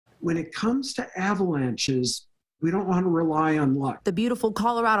When it comes to avalanches, we don't want to rely on luck. The beautiful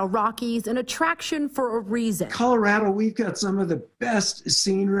Colorado Rockies, an attraction for a reason. Colorado, we've got some of the best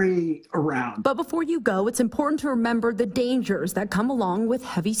scenery around. But before you go, it's important to remember the dangers that come along with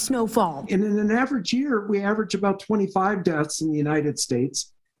heavy snowfall. And in an average year, we average about 25 deaths in the United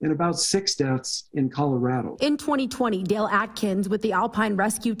States and about 6 deaths in Colorado. In 2020, Dale Atkins with the Alpine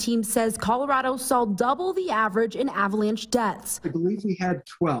Rescue Team says Colorado saw double the average in avalanche deaths. I believe we had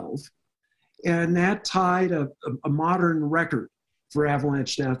 12. And that tied a modern record for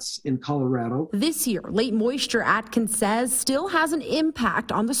avalanche deaths in Colorado. This year, late moisture, Atkins says, still has an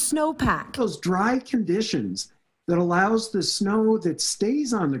impact on the snowpack. Those dry conditions that allows the snow that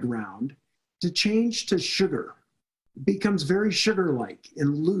stays on the ground to change to sugar. It becomes very sugar-like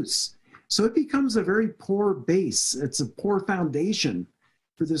and loose. So it becomes a very poor base. It's a poor foundation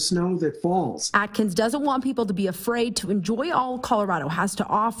for the snow that falls. Atkins doesn't want people to be afraid to enjoy all Colorado has to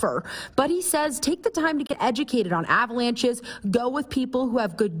offer, but he says take the time to get educated on avalanches, go with people who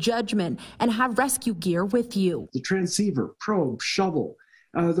have good judgment, and have rescue gear with you. The transceiver, probe, shovel,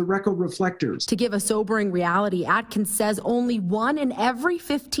 the Reco reflectors. To give a sobering reality, Atkins says only 1 in every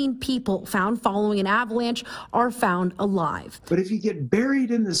 15 people found following an avalanche are found alive. But if you get buried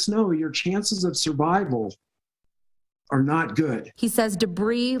in the snow, your chances of survival are not good. He says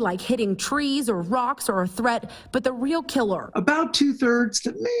debris like hitting trees or rocks are a threat, but the real killer. About 2/3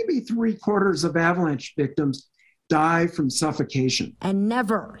 to maybe 3/4 of avalanche victims die from suffocation. And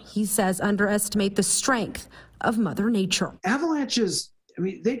never, he says, underestimate the strength of Mother Nature. Avalanches, I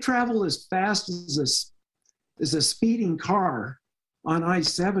mean, they travel as fast as a speeding car on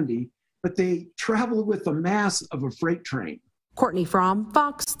I-70, but they travel with the mass of a freight train. Courtney Fromm,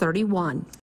 Fox 31.